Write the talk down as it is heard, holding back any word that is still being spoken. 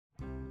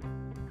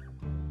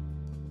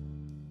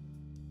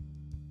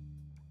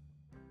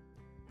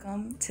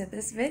Welcome to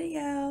this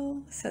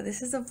video. So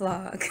this is a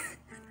vlog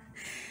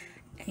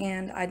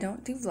and I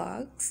don't do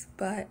vlogs,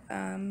 but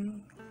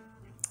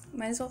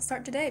might as well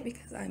start today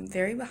because I'm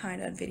very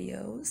behind on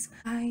videos.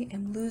 I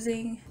am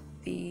losing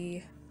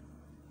the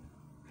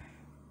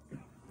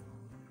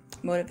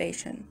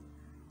motivation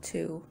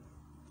to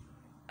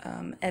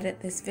edit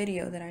this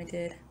video that I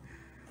did.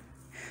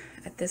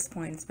 At this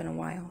point it's been a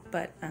while,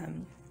 but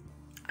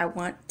I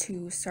want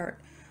to start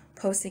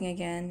posting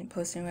again,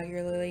 posting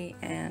regularly,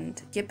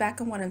 and get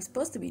back on what I'm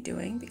supposed to be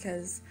doing,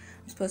 because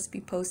I'm supposed to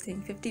be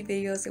posting 50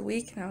 videos a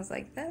week, and I was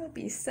like, that would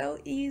be so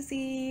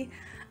easy.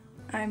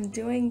 I'm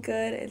doing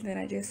good, and then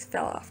I just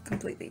fell off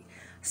completely.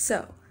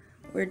 So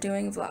we're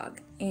doing a vlog,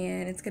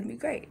 and it's gonna be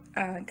great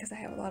because I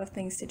have a lot of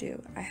things to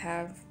do. I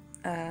have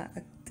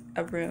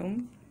a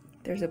room.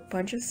 There's a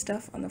bunch of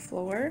stuff on the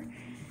floor.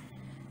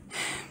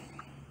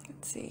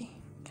 Let's see,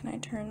 can I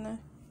turn the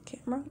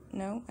camera?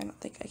 No, I don't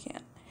think I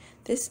can.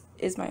 This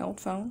is my old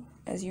phone,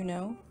 as you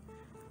know.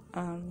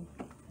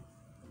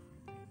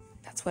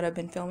 That's what I've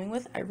been filming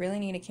with. I really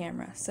need a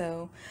camera,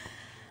 so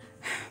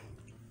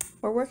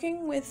we're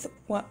working with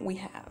what we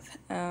have.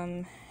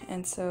 And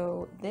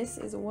so this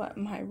is what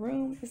my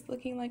room is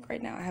looking like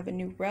right now. I have a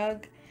new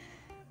rug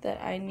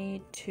that I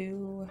need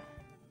to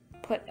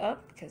put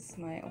up because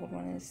my old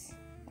one is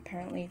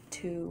apparently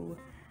too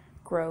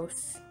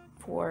gross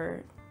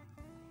for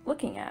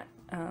looking at.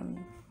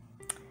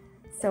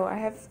 So I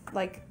have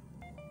like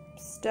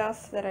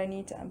stuff that I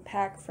need to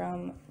unpack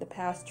from the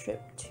past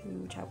trip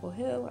to Chapel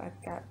Hill.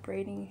 I've got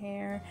braiding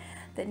hair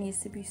that needs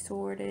to be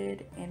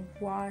sorted and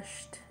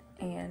washed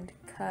and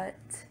cut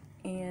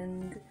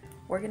and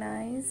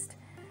organized.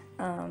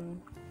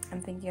 I'm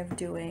thinking of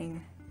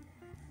doing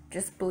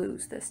just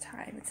blues this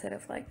time instead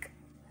of like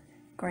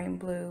green,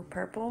 blue,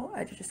 purple.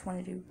 I just want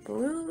to do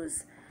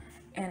blues,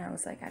 and I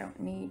was like, I don't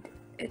need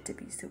it to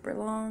be super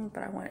long,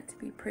 but I want it to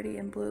be pretty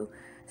and blue,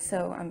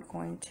 so I'm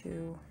going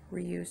to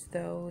reuse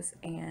those,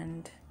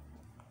 and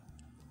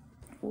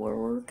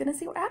we're gonna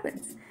see what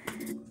happens.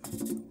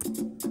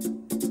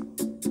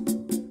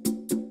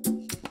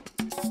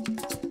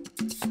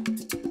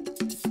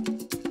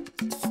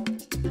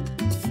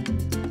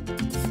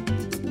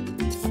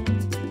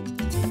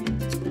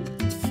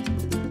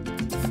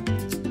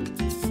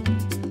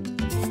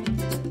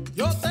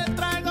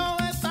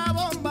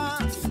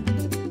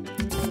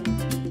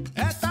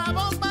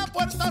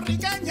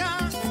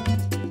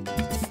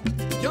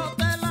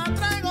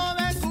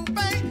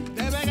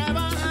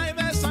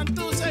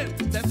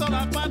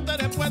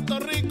 Puerto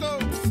Rico.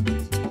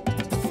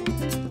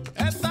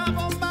 Esta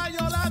bomba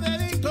yo la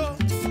dedico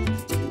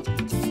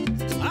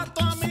a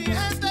toda mi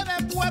gente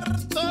de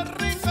Puerto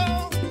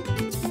Rico,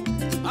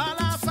 a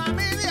la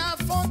familia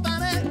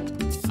Fontanet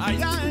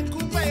allá en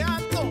Cupe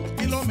Alto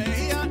y Lo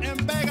Mejía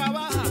en Vega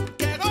Baja.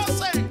 ¡Que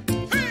gocen!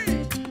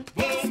 ¡Sí!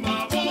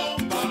 Bomba,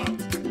 bomba,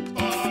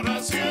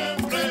 para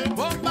siempre.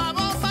 Bomba,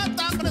 bomba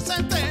está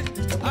presente,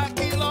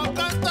 aquí lo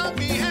canta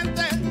mi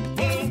gente.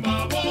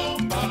 Bomba,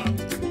 bomba,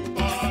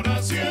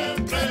 para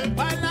siempre.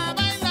 Baila,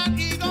 baila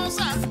y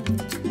goza,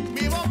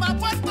 mi bomba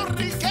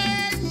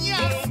puertorriqueña.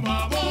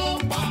 Bomba,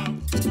 bomba.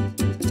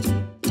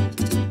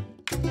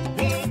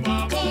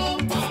 Bomba,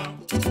 bomba.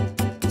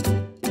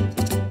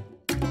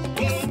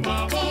 Bomba,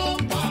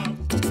 bomba.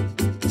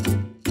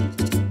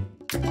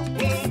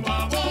 Bomba,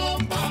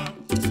 bomba.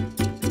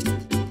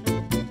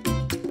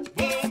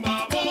 Bomba,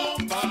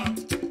 bomba,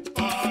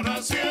 para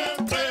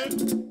siempre.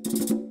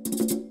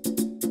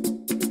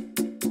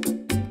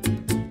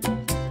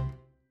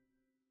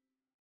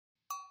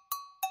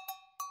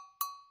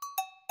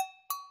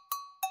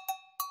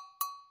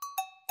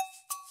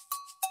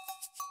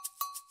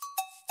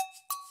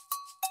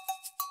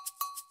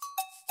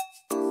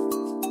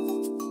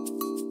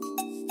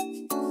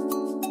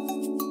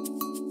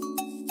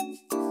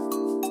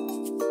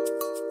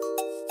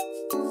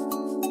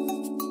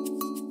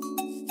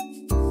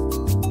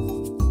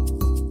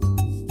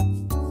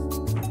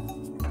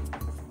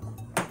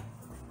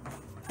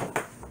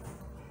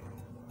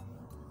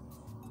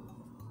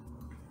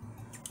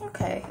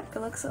 Okay, it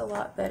looks a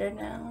lot better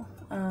now.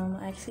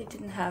 I actually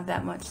didn't have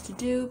that much to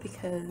do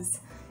because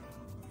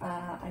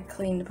I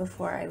cleaned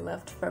before I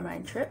left for my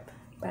trip,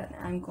 but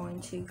I'm going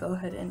to go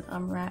ahead and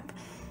unwrap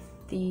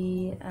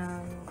the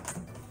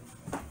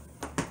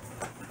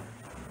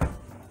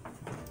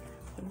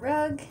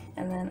rug,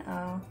 and then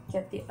I'll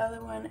get the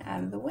other one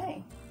out of the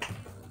way.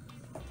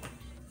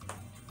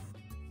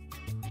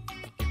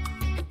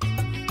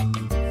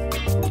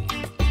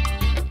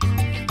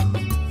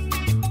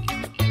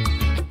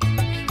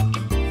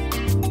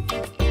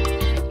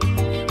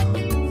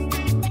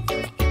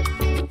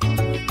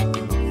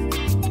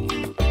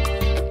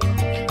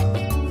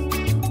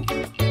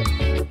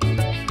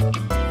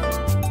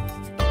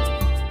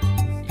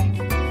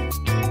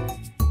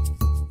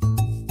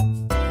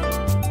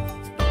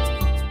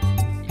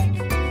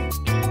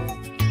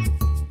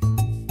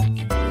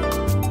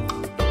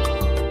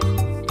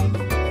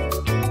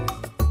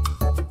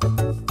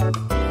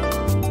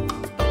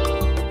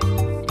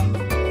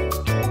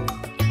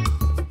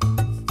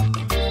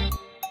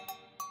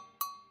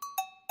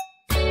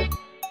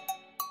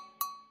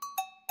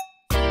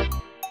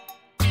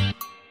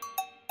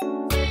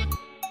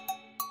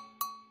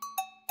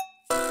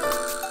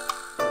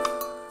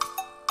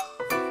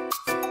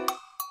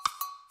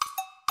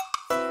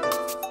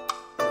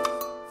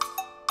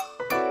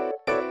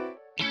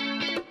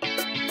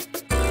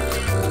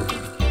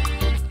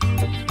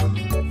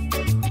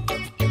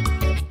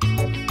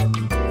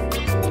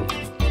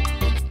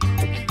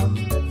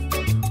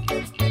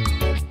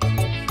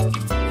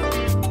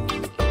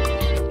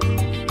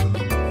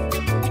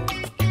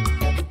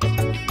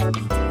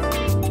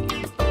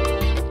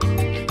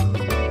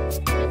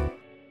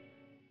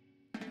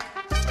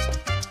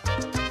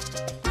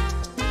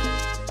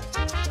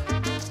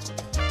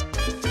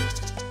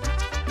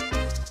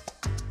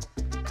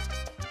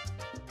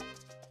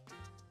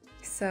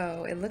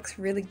 So it looks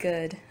really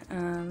good.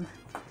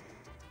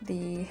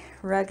 The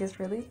rug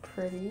is really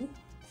pretty.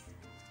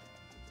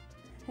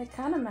 It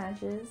kind of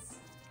matches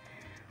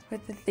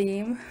with the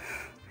theme.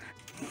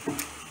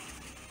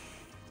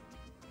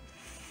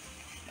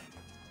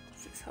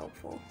 This is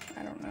helpful.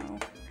 I don't know.